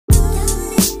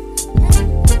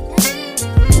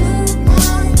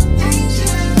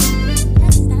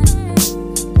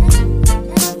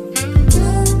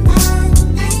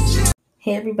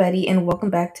everybody, and welcome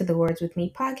back to the Words with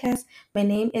Me podcast. My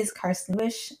name is Carson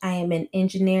Wish. I am an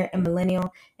engineer and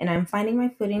millennial, and I'm finding my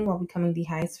footing while becoming the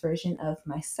highest version of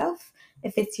myself.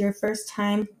 If it's your first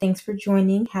time, thanks for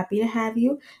joining. Happy to have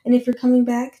you. And if you're coming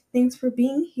back, thanks for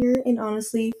being here and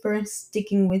honestly for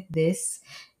sticking with this.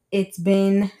 It's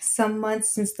been some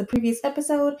months since the previous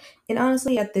episode, and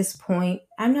honestly, at this point,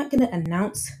 I'm not going to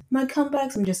announce my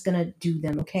comebacks. I'm just going to do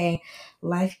them, okay?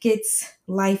 Life gets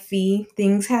lifey,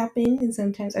 things happen, and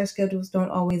sometimes our schedules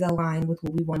don't always align with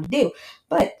what we want to do.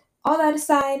 But all that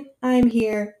aside, I'm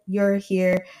here, you're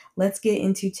here. Let's get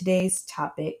into today's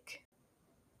topic.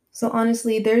 So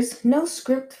honestly, there's no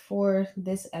script for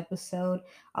this episode.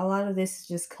 A lot of this is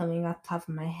just coming off the top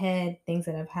of my head, things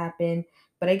that have happened.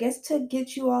 But I guess to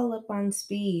get you all up on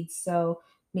speed. So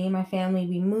me and my family,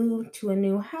 we moved to a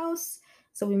new house.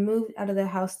 So we moved out of the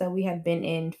house that we had been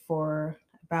in for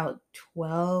about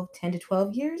 10 to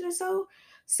 12 years or so.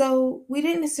 So we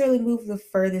didn't necessarily move the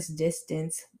furthest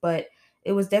distance, but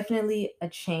it was definitely a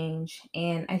change.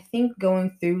 And I think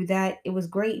going through that, it was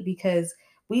great because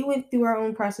we went through our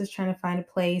own process trying to find a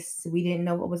place. We didn't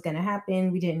know what was going to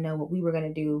happen. We didn't know what we were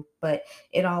going to do, but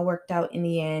it all worked out in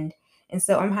the end. And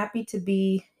so I'm happy to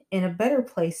be in a better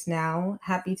place now,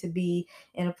 happy to be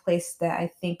in a place that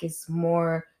I think is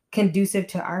more conducive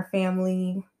to our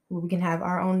family, where we can have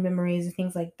our own memories and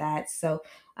things like that. So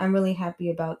I'm really happy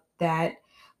about that.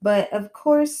 But of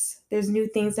course, there's new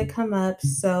things that come up.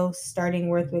 So starting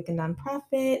work with a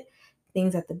nonprofit,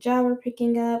 things at the job are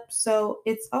picking up. So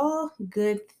it's all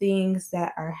good things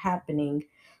that are happening.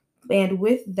 And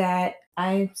with that,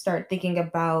 I start thinking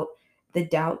about the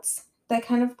doubts that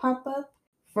kind of pop up.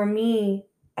 For me,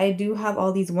 I do have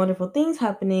all these wonderful things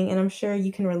happening, and I'm sure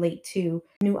you can relate to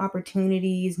new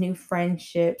opportunities, new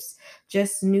friendships,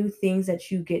 just new things that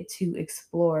you get to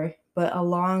explore. But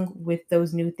along with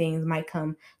those new things might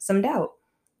come some doubt.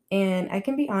 And I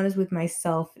can be honest with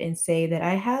myself and say that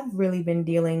I have really been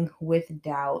dealing with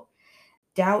doubt.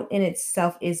 Doubt in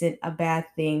itself isn't a bad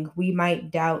thing. We might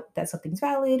doubt that something's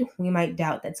valid. We might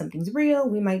doubt that something's real.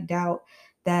 We might doubt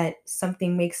that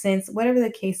something makes sense. Whatever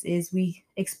the case is, we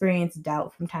experience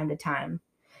doubt from time to time.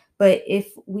 But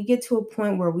if we get to a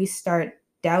point where we start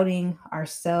doubting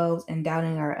ourselves and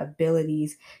doubting our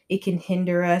abilities, it can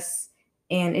hinder us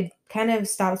and it kind of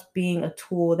stops being a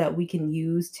tool that we can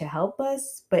use to help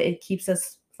us, but it keeps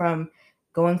us from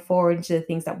going forward to the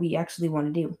things that we actually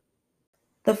want to do.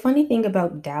 The funny thing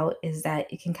about doubt is that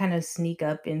it can kind of sneak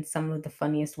up in some of the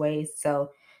funniest ways. So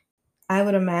I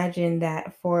would imagine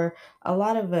that for a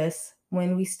lot of us,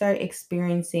 when we start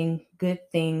experiencing good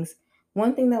things,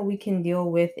 one thing that we can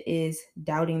deal with is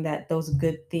doubting that those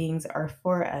good things are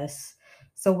for us.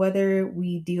 So, whether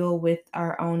we deal with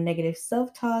our own negative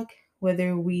self talk,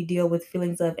 whether we deal with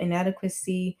feelings of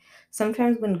inadequacy,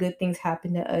 sometimes when good things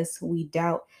happen to us, we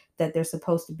doubt that they're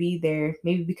supposed to be there,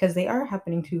 maybe because they are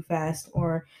happening too fast,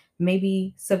 or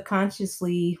maybe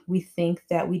subconsciously we think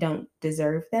that we don't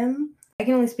deserve them. I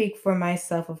can only speak for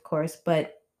myself, of course,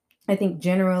 but I think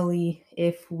generally,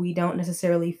 if we don't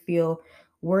necessarily feel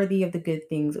worthy of the good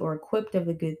things or equipped of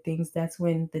the good things, that's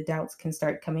when the doubts can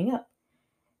start coming up.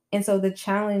 And so the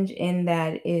challenge in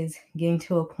that is getting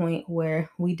to a point where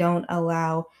we don't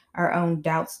allow our own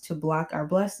doubts to block our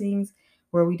blessings,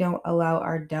 where we don't allow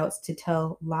our doubts to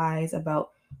tell lies about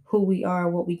who we are,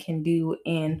 what we can do,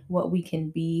 and what we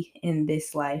can be in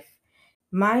this life.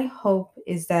 My hope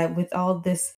is that with all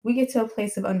this, we get to a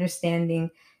place of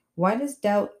understanding, why does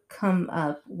doubt come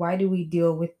up? Why do we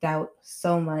deal with doubt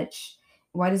so much?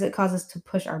 Why does it cause us to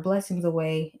push our blessings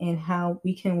away? And how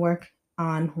we can work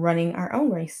on running our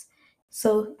own race.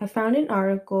 So I found an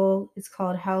article. It's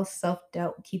called How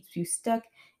Self-Doubt Keeps You Stuck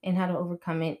and How to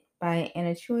Overcome It by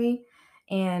Anna Choi.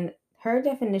 And her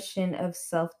definition of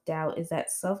self-doubt is that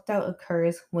self-doubt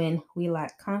occurs when we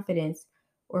lack confidence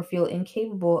or feel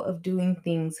incapable of doing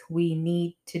things we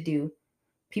need to do.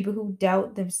 People who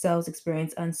doubt themselves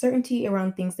experience uncertainty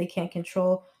around things they can't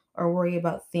control or worry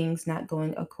about things not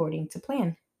going according to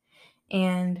plan.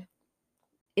 And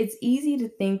it's easy to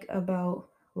think about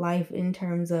life in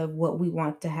terms of what we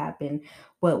want to happen,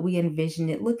 what we envision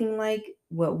it looking like,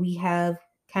 what we have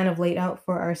kind of laid out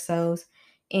for ourselves.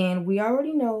 And we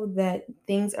already know that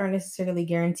things aren't necessarily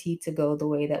guaranteed to go the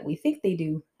way that we think they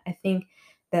do. I think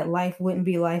that life wouldn't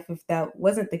be life if that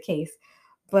wasn't the case.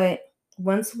 But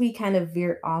once we kind of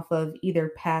veer off of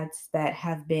either paths that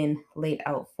have been laid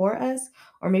out for us,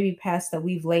 or maybe paths that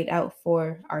we've laid out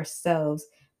for ourselves,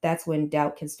 that's when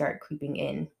doubt can start creeping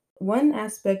in. One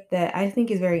aspect that I think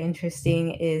is very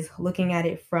interesting is looking at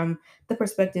it from the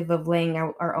perspective of laying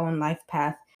out our own life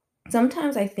path.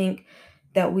 Sometimes I think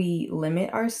that we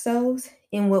limit ourselves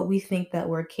in what we think that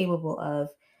we're capable of.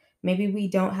 Maybe we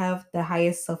don't have the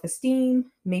highest self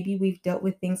esteem. Maybe we've dealt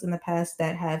with things in the past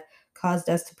that have caused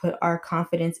us to put our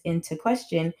confidence into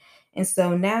question. And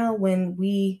so now, when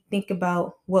we think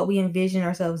about what we envision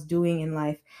ourselves doing in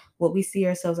life, what we see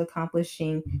ourselves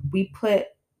accomplishing, we put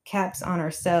caps on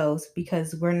ourselves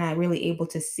because we're not really able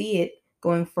to see it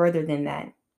going further than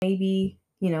that. Maybe,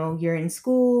 you're in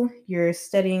school, you're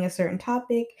studying a certain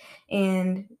topic,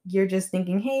 and you're just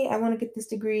thinking, hey, I want to get this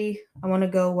degree, I want to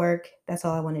go work, that's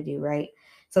all I want to do, right?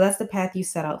 So that's the path you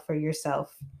set out for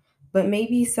yourself. But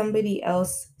maybe somebody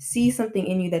else sees something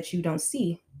in you that you don't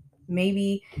see.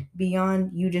 Maybe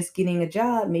beyond you just getting a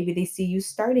job, maybe they see you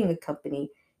starting a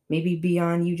company. Maybe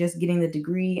beyond you just getting the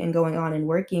degree and going on and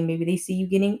working, maybe they see you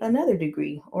getting another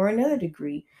degree,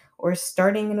 or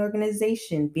starting an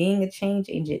organization, being a change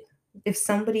agent. If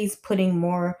somebody's putting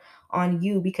more on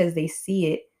you because they see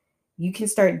it, you can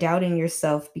start doubting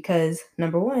yourself because,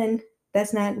 number one,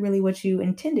 that's not really what you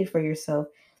intended for yourself.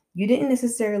 You didn't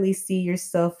necessarily see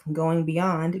yourself going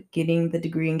beyond getting the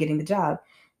degree and getting the job.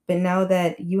 But now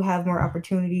that you have more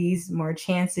opportunities, more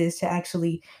chances to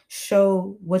actually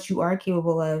show what you are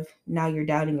capable of, now you're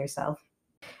doubting yourself.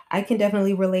 I can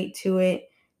definitely relate to it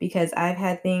because I've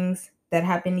had things that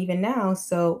happen even now.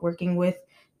 So, working with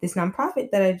this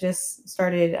nonprofit that I just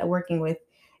started working with,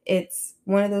 it's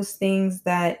one of those things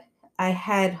that I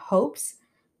had hopes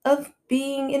of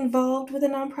being involved with a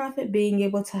nonprofit, being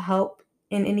able to help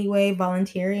in any way,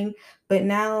 volunteering. But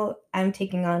now I'm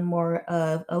taking on more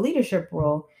of a leadership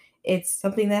role. It's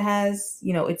something that has,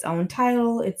 its own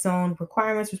title, its own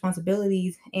requirements,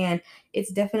 responsibilities, and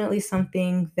it's definitely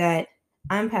something that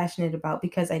I'm passionate about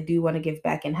because I do want to give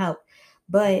back and help.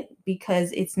 But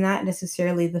because it's not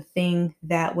necessarily the thing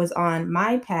that was on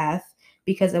my path,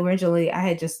 because originally I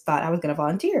had just thought I was going to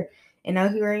volunteer. And now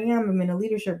here I am, I'm in a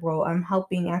leadership role. I'm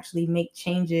helping actually make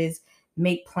changes,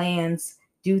 make plans,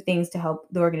 do things to help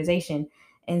the organization.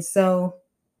 And so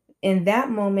in that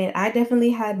moment, I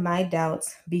definitely had my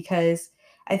doubts because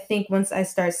I think once I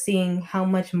start seeing how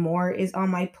much more is on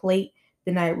my plate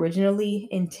than I originally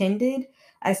intended,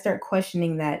 I start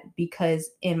questioning that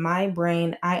because in my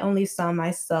brain, I only saw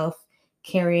myself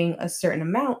carrying a certain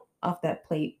amount off that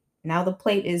plate. Now the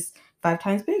plate is 5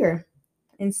 times bigger.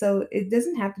 And so it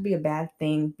doesn't have to be a bad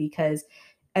thing because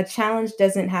a challenge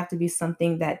doesn't have to be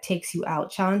something that takes you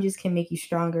out. Challenges can make you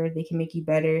stronger, they can make you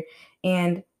better.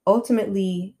 And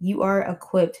ultimately, you are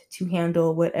equipped to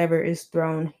handle whatever is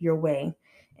thrown your way.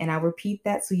 And I'll repeat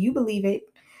that so you believe it.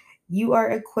 You are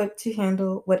equipped to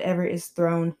handle whatever is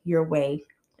thrown your way.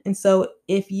 And so,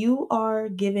 if you are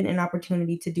given an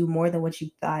opportunity to do more than what you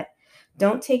thought,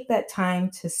 don't take that time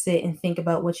to sit and think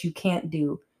about what you can't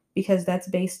do because that's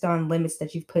based on limits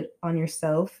that you've put on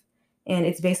yourself. And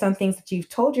it's based on things that you've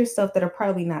told yourself that are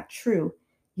probably not true.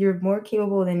 You're more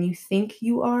capable than you think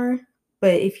you are.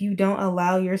 But if you don't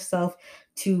allow yourself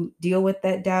to deal with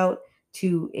that doubt,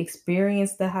 to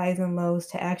experience the highs and lows,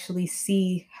 to actually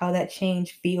see how that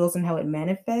change feels and how it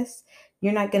manifests,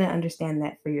 you're not going to understand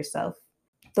that for yourself.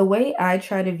 The way I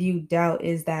try to view doubt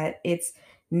is that it's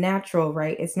natural,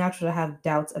 right? It's natural to have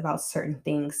doubts about certain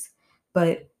things.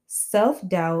 But self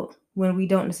doubt, when we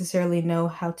don't necessarily know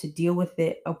how to deal with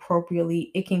it appropriately,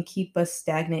 it can keep us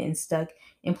stagnant and stuck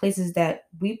in places that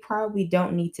we probably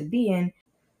don't need to be in.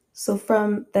 So,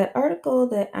 from that article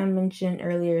that I mentioned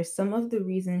earlier, some of the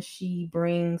reasons she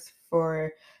brings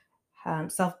for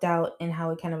self doubt and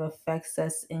how it kind of affects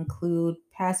us include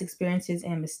past experiences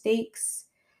and mistakes,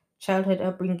 childhood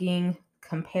upbringing,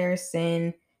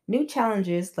 comparison, new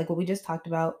challenges, like what we just talked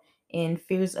about, and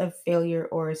fears of failure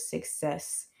or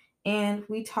success. And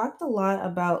we talked a lot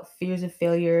about fears of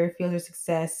failure, fears of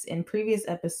success in previous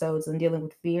episodes on dealing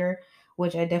with fear,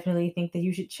 which I definitely think that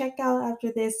you should check out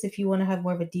after this if you want to have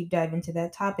more of a deep dive into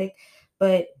that topic.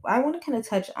 But I want to kind of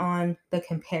touch on the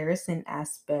comparison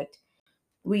aspect.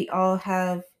 We all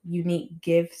have unique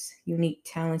gifts, unique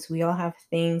talents. We all have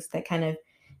things that kind of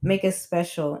make us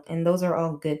special, and those are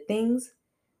all good things.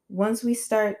 Once we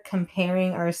start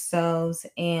comparing ourselves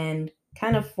and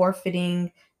kind of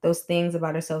forfeiting those things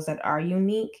about ourselves that are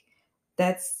unique,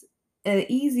 that's an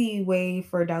easy way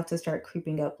for doubt to start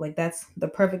creeping up. Like, that's the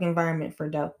perfect environment for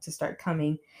doubt to start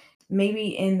coming.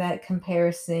 Maybe in that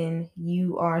comparison,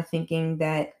 you are thinking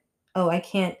that, oh, I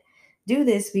can't do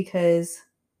this because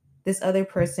this other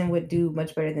person would do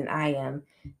much better than I am.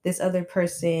 This other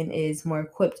person is more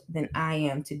equipped than I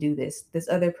am to do this. This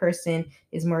other person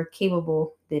is more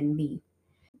capable than me.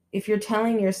 If you're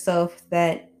telling yourself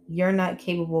that you're not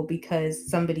capable because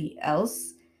somebody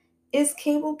else is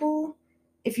capable,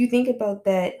 if you think about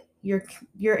that, you're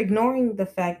ignoring the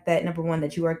fact that, number one,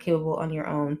 that you are capable on your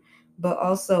own, but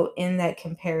also in that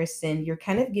comparison, you're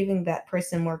kind of giving that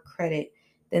person more credit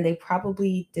than they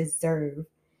probably deserve.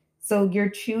 So you're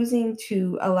choosing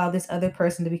to allow this other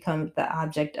person to become the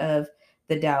object of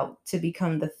the doubt, to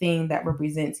become the thing that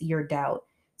represents your doubt.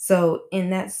 So, in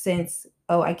that sense,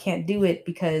 oh, I can't do it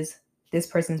because this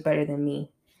person's better than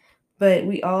me. But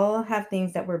we all have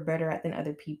things that we're better at than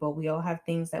other people. We all have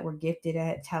things that we're gifted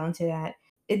at, talented at.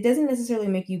 It doesn't necessarily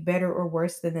make you better or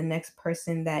worse than the next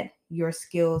person that your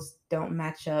skills don't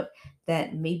match up,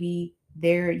 that maybe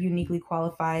they're uniquely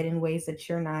qualified in ways that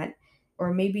you're not,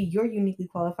 or maybe you're uniquely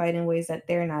qualified in ways that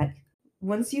they're not.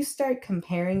 Once you start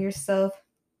comparing yourself,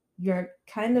 you're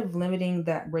kind of limiting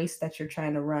that race that you're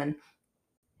trying to run.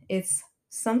 It's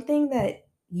something that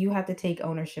you have to take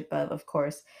ownership of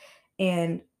course.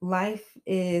 And life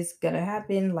is going to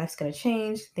happen, life's going to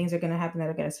change, things are going to happen that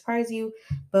are going to surprise you.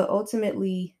 But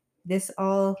ultimately, this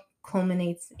all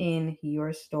culminates in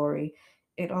your story.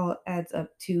 It all adds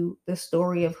up to the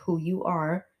story of who you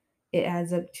are. It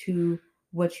adds up to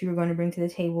what you're going to bring to the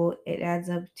table. It adds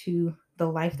up to the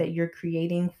life that you're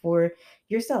creating for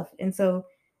yourself. And so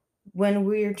when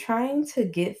we're trying to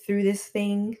get through this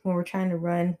thing, when we're trying to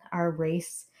run our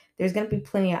race, there's going to be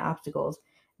plenty of obstacles.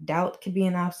 Doubt can be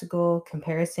an obstacle,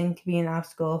 comparison can be an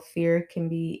obstacle, fear can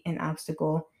be an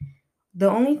obstacle. The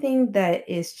only thing that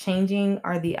is changing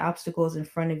are the obstacles in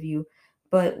front of you.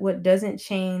 But what doesn't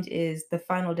change is the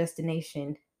final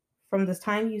destination. From the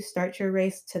time you start your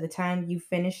race to the time you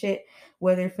finish it,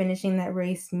 whether finishing that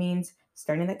race means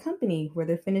starting that company,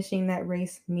 whether finishing that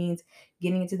race means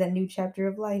getting into that new chapter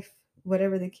of life,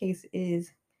 whatever the case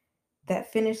is,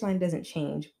 that finish line doesn't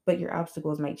change, but your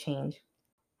obstacles might change.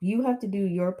 You have to do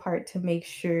your part to make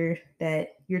sure that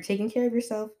you're taking care of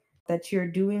yourself, that you're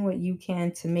doing what you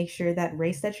can to make sure that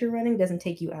race that you're running doesn't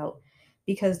take you out.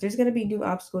 Because there's going to be new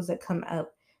obstacles that come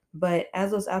up. But as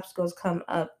those obstacles come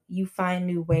up, you find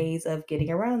new ways of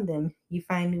getting around them. You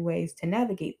find new ways to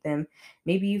navigate them.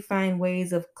 Maybe you find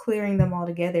ways of clearing them all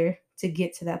together to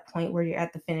get to that point where you're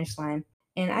at the finish line.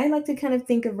 And I like to kind of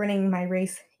think of running my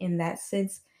race in that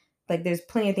sense. Like there's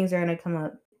plenty of things that are going to come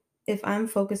up. If I'm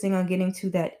focusing on getting to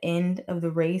that end of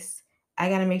the race, I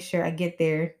got to make sure I get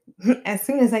there as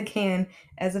soon as I can,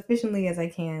 as efficiently as I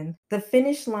can. The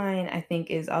finish line, I think,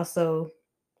 is also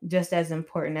just as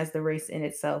important as the race in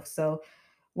itself. So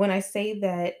when I say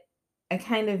that, I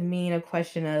kind of mean a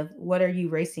question of what are you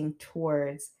racing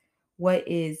towards? What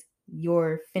is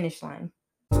your finish line?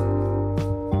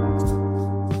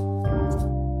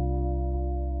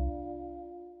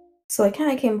 So I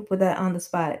kind of came up with that on the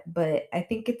spot, but I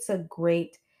think it's a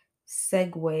great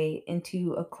segue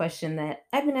into a question that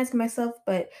I've been asking myself,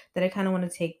 but that I kind of want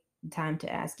to take time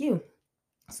to ask you.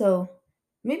 So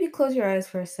maybe close your eyes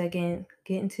for a second,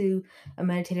 get into a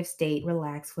meditative state,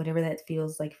 relax, whatever that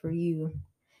feels like for you.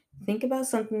 Think about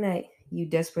something that you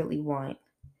desperately want.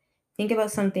 Think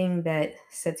about something that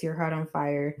sets your heart on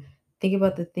fire. Think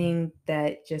about the thing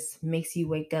that just makes you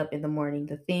wake up in the morning,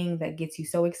 the thing that gets you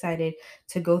so excited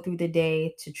to go through the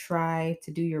day, to try to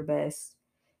do your best.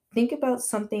 Think about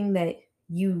something that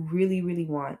you really, really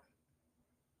want.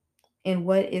 And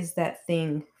what is that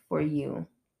thing for you?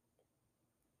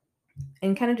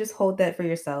 And kind of just hold that for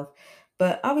yourself.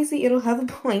 But obviously, it'll have a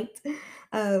point.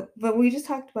 But we just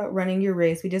talked about running your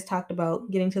race. We just talked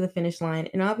about getting to the finish line.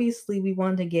 And obviously, we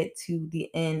want to get to the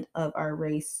end of our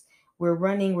race. We're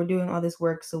running, we're doing all this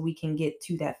work so we can get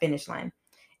to that finish line.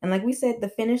 And like we said, the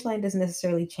finish line doesn't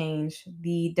necessarily change.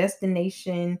 The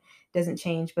destination doesn't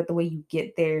change, but the way you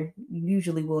get there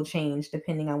usually will change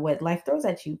depending on what life throws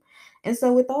at you. And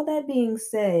so, with all that being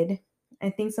said, I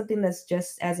think something that's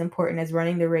just as important as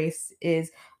running the race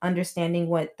is understanding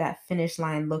what that finish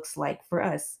line looks like for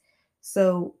us.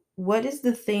 So, what is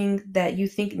the thing that you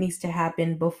think needs to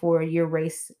happen before your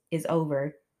race is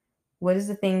over? What is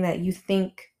the thing that you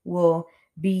think will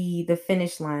be the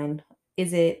finish line?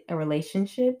 Is it a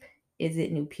relationship? Is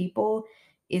it new people?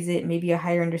 Is it maybe a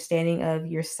higher understanding of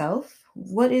yourself?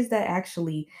 What is that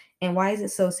actually, and why is it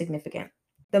so significant?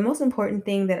 The most important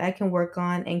thing that I can work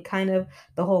on, and kind of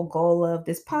the whole goal of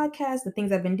this podcast, the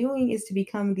things I've been doing, is to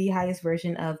become the highest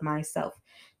version of myself,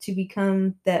 to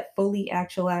become that fully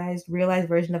actualized, realized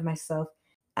version of myself.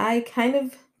 I kind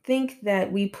of think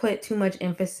that we put too much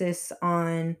emphasis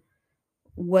on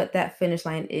what that finish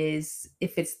line is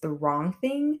if it's the wrong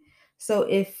thing. So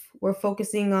if we're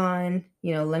focusing on,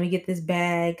 let me get this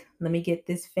bag, let me get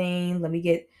this fame, let me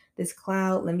get this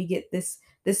clout, let me get this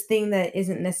thing that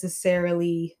isn't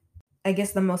necessarily, I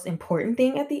guess, the most important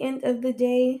thing at the end of the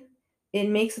day, it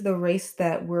makes the race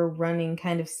that we're running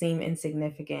kind of seem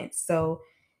insignificant. So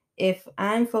if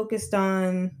I'm focused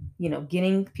on,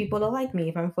 getting people to like me,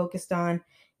 if I'm focused on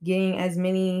getting as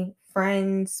many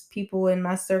friends, people in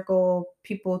my circle,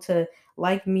 people to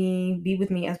like me, be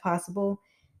with me as possible,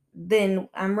 then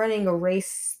I'm running a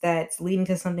race that's leading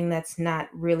to something that's not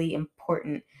really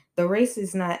important. The race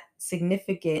is not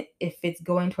significant if it's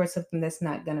going towards something that's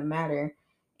not going to matter.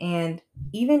 And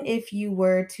even if you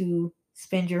were to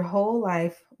spend your whole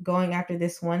life going after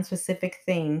this one specific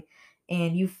thing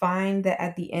and you find that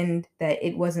at the end that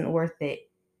it wasn't worth it,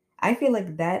 I feel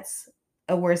like that's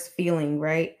a worse feeling,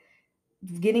 right?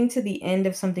 Getting to the end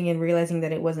of something and realizing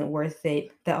that it wasn't worth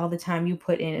it, that all the time you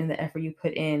put in and the effort you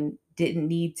put in didn't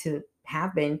need to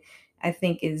happen, I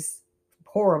think is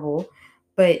horrible.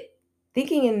 But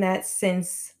thinking in that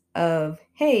sense of,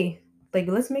 hey, like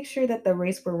let's make sure that the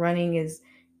race we're running is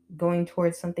going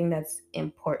towards something that's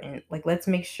important. Like, let's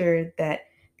make sure that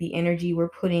the energy we're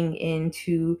putting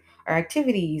into our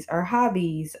activities, our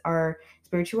hobbies, our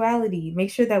spirituality, make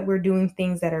sure that we're doing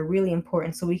things that are really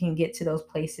important so we can get to those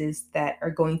places that are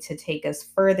going to take us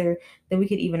further than we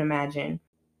could even imagine.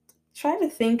 Try to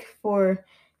think for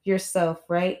yourself,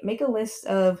 right? Make a list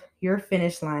of your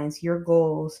finish lines, your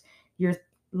goals, your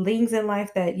things in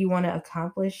life that you want to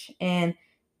accomplish, and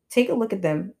take a look at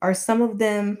them. Are some of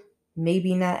them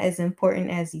maybe not as important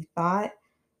as you thought?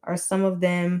 Are some of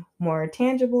them more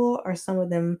tangible? Are some of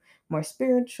them more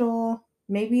spiritual?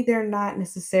 Maybe they're not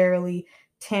necessarily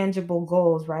tangible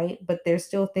goals, right? But they're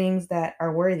still things that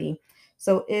are worthy.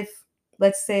 So if,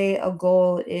 let's say, a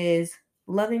goal is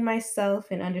loving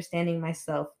myself and understanding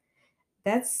myself,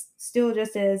 that's still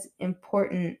just as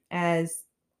important as,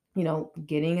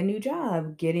 getting a new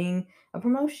job, getting a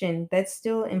promotion. That's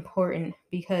still important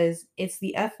because it's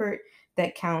the effort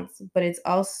that counts, but it's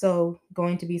also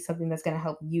going to be something that's going to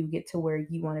help you get to where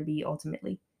you want to be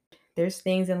ultimately. There's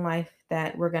things in life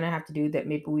that we're going to have to do that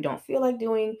maybe we don't feel like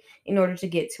doing in order to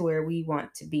get to where we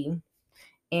want to be.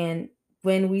 And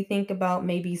when we think about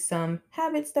maybe some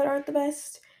habits that aren't the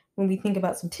best, when we think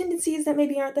about some tendencies that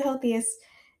maybe aren't the healthiest,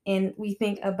 and we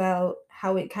think about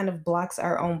how it kind of blocks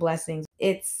our own blessings,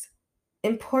 it's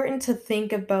important to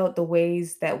think about the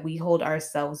ways that we hold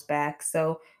ourselves back.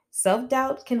 So, self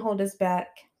doubt can hold us back,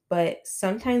 but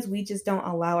sometimes we just don't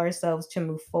allow ourselves to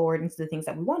move forward into the things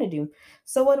that we want to do.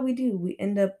 So, what do? We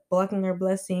end up blocking our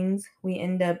blessings. We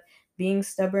end up being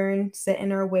stubborn, set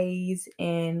in our ways,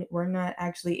 and we're not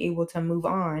actually able to move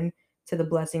on to the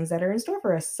blessings that are in store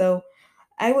for us. So,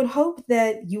 I would hope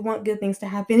that you want good things to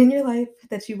happen in your life,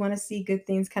 that you want to see good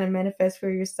things kind of manifest for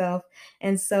yourself.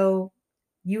 And so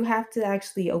you have to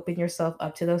actually open yourself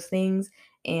up to those things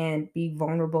and be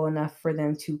vulnerable enough for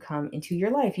them to come into your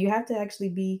life. You have to actually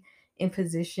be in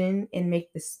position and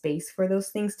make the space for those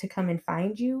things to come and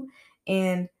find you.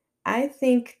 And I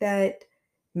think that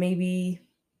maybe,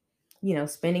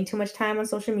 spending too much time on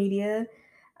social media,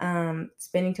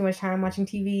 spending too much time watching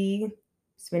TV,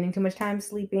 spending too much time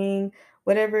sleeping,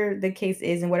 whatever the case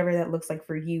is, and whatever that looks like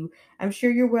for you. I'm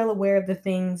sure you're well aware of the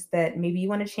things that maybe you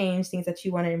want to change, things that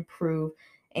you want to improve,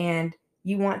 and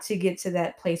you want to get to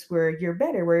that place where you're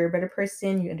better, where you're a better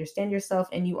person, you understand yourself,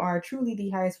 and you are truly the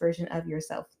highest version of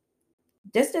yourself.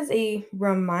 Just as a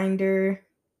reminder,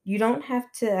 you don't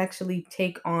have to actually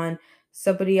take on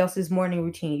somebody else's morning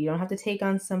routine. You don't have to take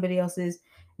on somebody else's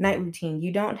night routine.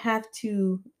 You don't have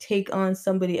to take on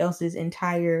somebody else's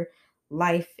entire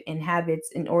life and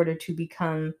habits in order to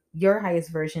become your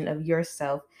highest version of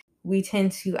yourself. We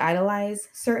tend to idolize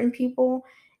certain people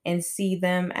and see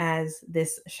them as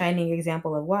this shining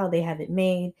example of, wow, they have it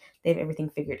made, they have everything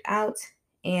figured out.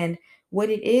 And what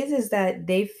it is that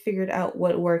they've figured out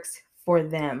what works for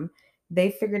them.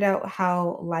 They figured out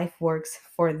how life works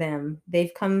for them.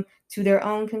 They've come to their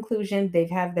own conclusion. They've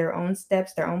had their own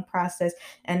steps, their own process,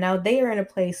 and now they are in a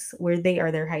place where they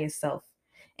are their highest self.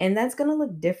 And that's going to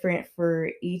look different for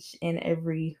each and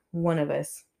every one of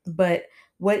us. But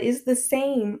what is the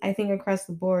same, I think, across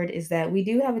the board is that we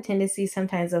do have a tendency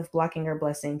sometimes of blocking our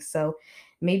blessings. So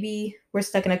maybe we're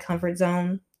stuck in a comfort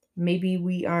zone. Maybe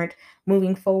we aren't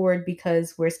moving forward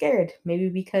because we're scared. Maybe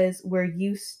because we're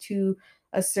used to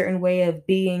a certain way of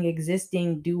being,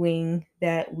 existing, doing,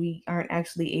 that we aren't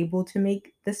actually able to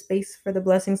make the space for the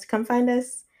blessings to come find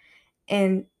us.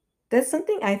 And that's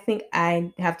something I think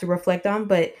I have to reflect on,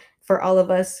 but for all of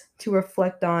us to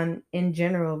reflect on in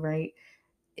general, right?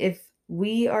 If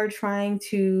we are trying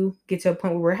to get to a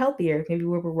point where we're healthier, maybe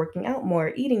where we're working out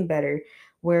more, eating better,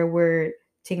 where we're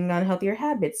taking on healthier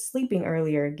habits, sleeping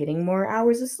earlier, getting more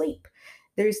hours of sleep,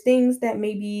 there's things that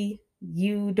maybe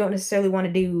you don't necessarily want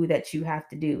to do that you have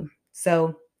to do.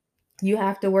 So you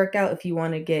have to work out if you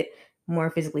want to get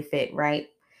more physically fit, right?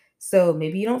 So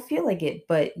maybe you don't feel like it,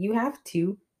 but you have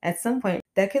to at some point.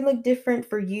 That could look different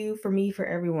for you, for me, for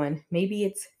everyone. Maybe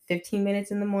it's 15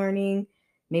 minutes in the morning.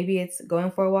 Maybe it's going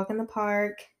for a walk in the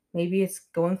park. Maybe it's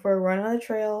going for a run on the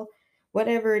trail.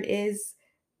 Whatever it is,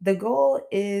 the goal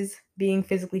is being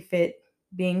physically fit,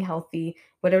 being healthy,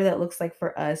 whatever that looks like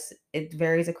for us. It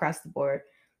varies across the board.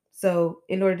 So,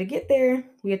 in order to get there,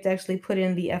 we have to actually put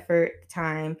in the effort,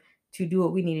 time to do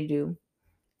what we need to do.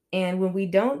 And when we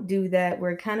don't do that,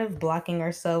 we're kind of blocking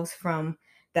ourselves from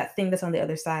that thing that's on the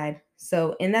other side.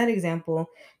 So, in that example,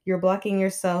 you're blocking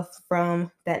yourself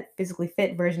from that physically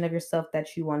fit version of yourself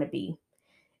that you want to be.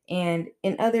 And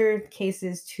in other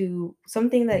cases, too,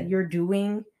 something that you're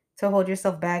doing to hold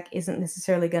yourself back isn't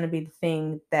necessarily going to be the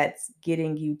thing that's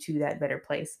getting you to that better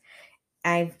place.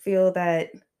 I feel that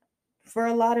for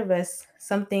a lot of us,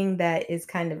 something that is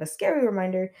kind of a scary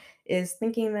reminder is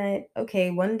thinking that, okay,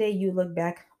 one day you look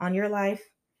back on your life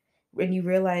and you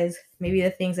realize maybe the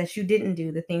things that you didn't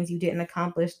do, the things you didn't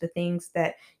accomplish, the things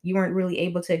that you weren't really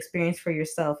able to experience for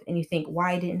yourself, and you think,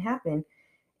 why it didn't happen?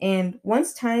 And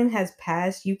once time has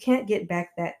passed, you can't get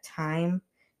back that time.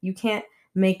 You can't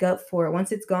make up for it.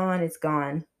 Once it's gone, it's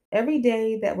gone. Every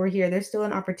day that we're here, there's still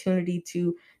an opportunity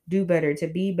to do better, to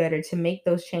be better, to make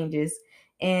those changes.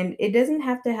 And it doesn't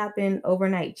have to happen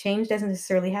overnight. Change doesn't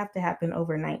necessarily have to happen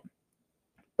overnight.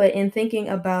 But in thinking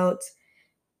about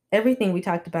everything we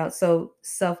talked about, so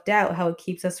self doubt, how it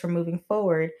keeps us from moving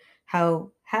forward,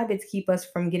 how habits keep us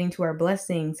from getting to our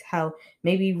blessings, how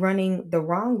maybe running the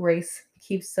wrong race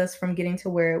keeps us from getting to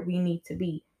where we need to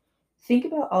be. Think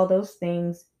about all those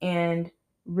things and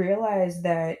realize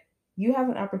that you have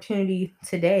an opportunity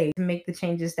today to make the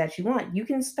changes that you want. You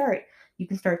can start. You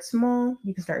can start small,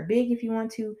 you can start big if you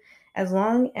want to, as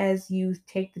long as you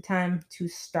take the time to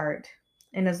start.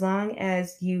 And as long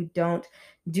as you don't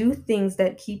do things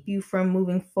that keep you from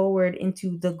moving forward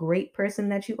into the great person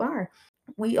that you are.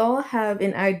 We all have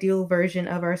an ideal version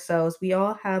of ourselves. We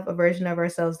all have a version of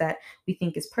ourselves that we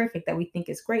think is perfect, that we think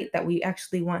is great, that we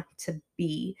actually want to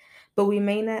be. But we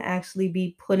may not actually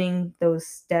be putting those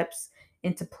steps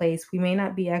into place. We may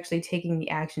not be actually taking the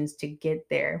actions to get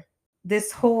there.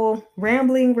 This whole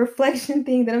rambling reflection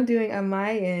thing that I'm doing on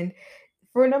my end,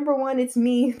 for number one, it's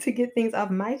me to get things off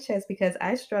my chest because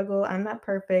I struggle. I'm not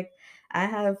perfect. I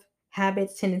have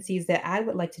habits, tendencies that I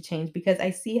would like to change because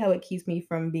I see how it keeps me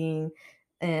from being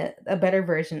a better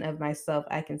version of myself,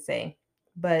 I can say.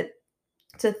 But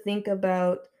to think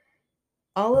about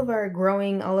all of our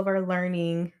growing, all of our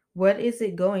learning, what is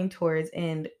it going towards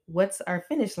and what's our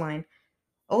finish line?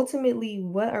 Ultimately,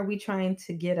 what are we trying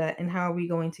to get at and how are we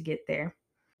going to get there?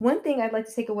 One thing I'd like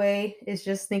to take away is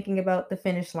just thinking about the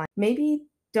finish line. Maybe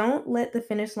don't let the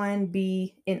finish line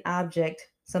be an object,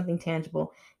 something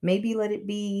tangible. Maybe let it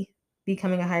be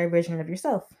becoming a higher version of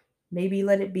yourself. Maybe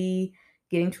let it be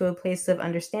getting to a place of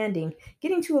understanding,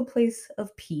 getting to a place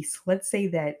of peace. Let's say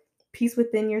that peace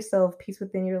within yourself, peace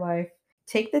within your life.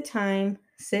 Take the time,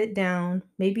 sit down,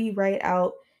 maybe write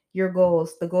out your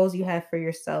goals, the goals you have for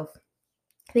yourself.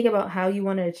 Think about how you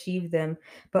want to achieve them,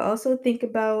 but also think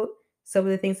about some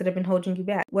of the things that have been holding you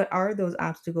back. What are those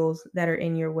obstacles that are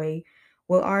in your way?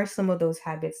 What are some of those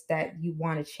habits that you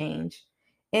want to change?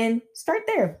 And start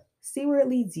there. See where it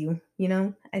leads you.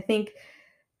 I think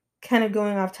kind of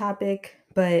going off topic,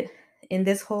 but in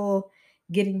this whole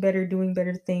getting better, doing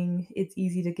better thing, it's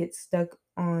easy to get stuck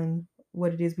on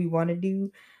what it is we want to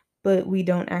do, but we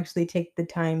don't actually take the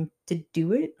time to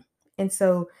do it. And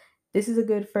so, this is a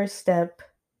good first step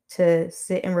to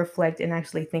sit and reflect and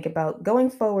actually think about going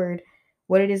forward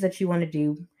what it is that you want to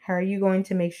do. How are you going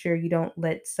to make sure you don't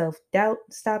let self doubt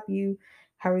stop you?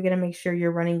 How are you going to make sure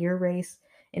you're running your race?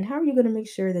 And how are you going to make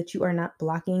sure that you are not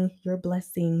blocking your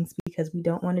blessings? Because we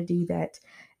don't want to do that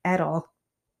at all.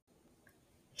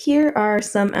 Here are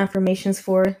some affirmations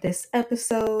for this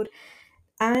episode.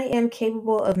 I am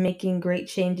capable of making great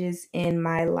changes in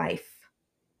my life.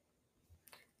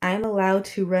 I am allowed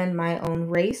to run my own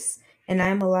race, and I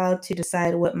am allowed to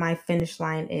decide what my finish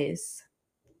line is.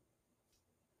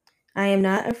 I am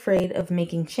not afraid of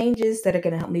making changes that are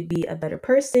going to help me be a better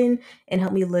person and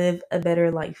help me live a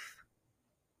better life.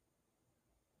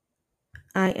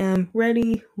 I am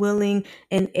ready, willing,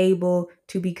 and able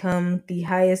to become the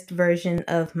highest version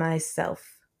of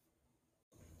myself.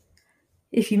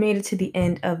 If you made it to the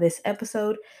end of this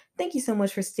episode, thank you so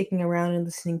much for sticking around and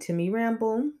listening to me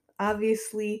ramble.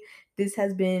 Obviously, this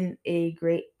has been a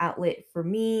great outlet for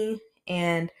me,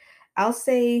 and I'll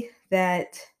say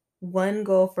that one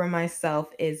goal for myself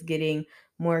is getting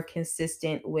more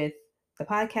consistent with the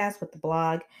podcast, with the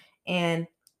blog, and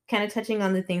kind of touching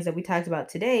on the things that we talked about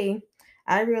today.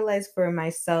 I realized for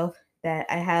myself that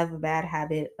I have a bad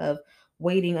habit of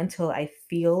waiting until I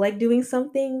feel like doing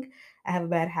something. I have a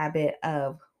bad habit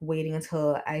of waiting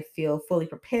until I feel fully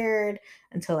prepared,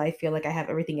 until I feel like I have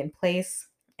everything in place.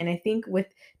 And I think with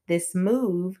this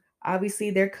move,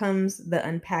 obviously there comes the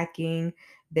unpacking,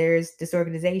 there's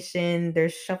disorganization,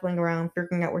 there's shuffling around,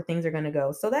 figuring out where things are going to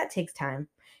go. So that takes time.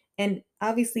 And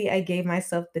obviously, I gave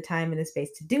myself the time and the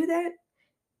space to do that.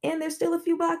 And there's still a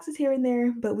few boxes here and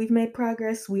there, but we've made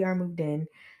progress. We are moved in.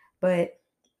 But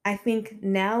I think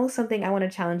now something I want to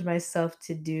challenge myself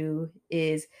to do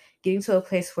is getting to a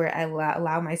place where I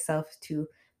allow myself to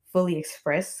fully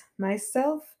express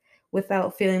myself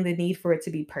without feeling the need for it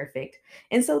to be perfect.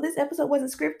 And so this episode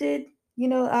wasn't scripted.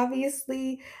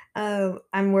 Obviously,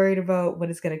 I'm worried about what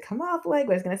it's going to come off like,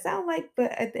 what it's going to sound like.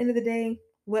 But at the end of the day,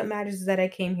 what matters is that I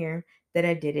came here, that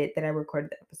I did it, that I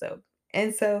recorded the episode.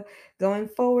 And so going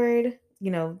forward,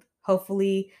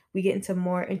 hopefully we get into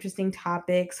more interesting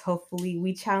topics. Hopefully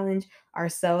we challenge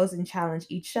ourselves and challenge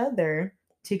each other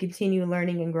to continue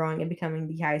learning and growing and becoming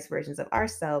the highest versions of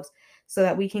ourselves so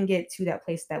that we can get to that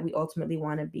place that we ultimately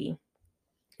want to be.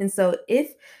 And so,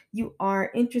 if you are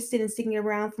interested in sticking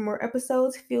around for more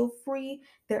episodes, feel free.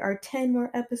 There are 10 more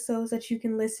episodes that you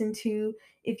can listen to.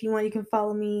 If you want, you can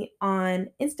follow me on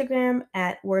Instagram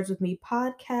at Words With Me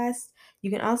Podcast.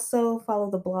 You can also follow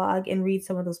the blog and read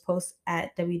some of those posts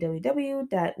at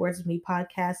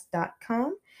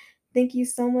www.wordswithmepodcast.com. Thank you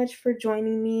so much for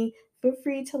joining me. Feel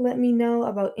free to let me know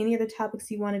about any other topics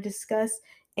you want to discuss.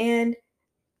 And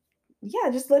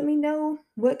yeah, just let me know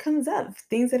what comes up,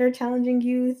 things that are challenging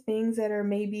you, things that are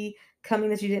maybe coming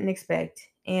that you didn't expect.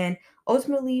 And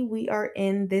ultimately, we are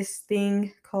in this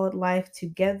thing called life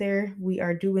together. We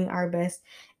are doing our best,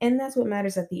 and that's what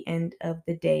matters at the end of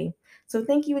the day. So,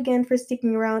 thank you again for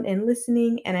sticking around and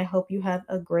listening, and I hope you have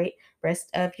a great rest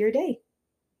of your day.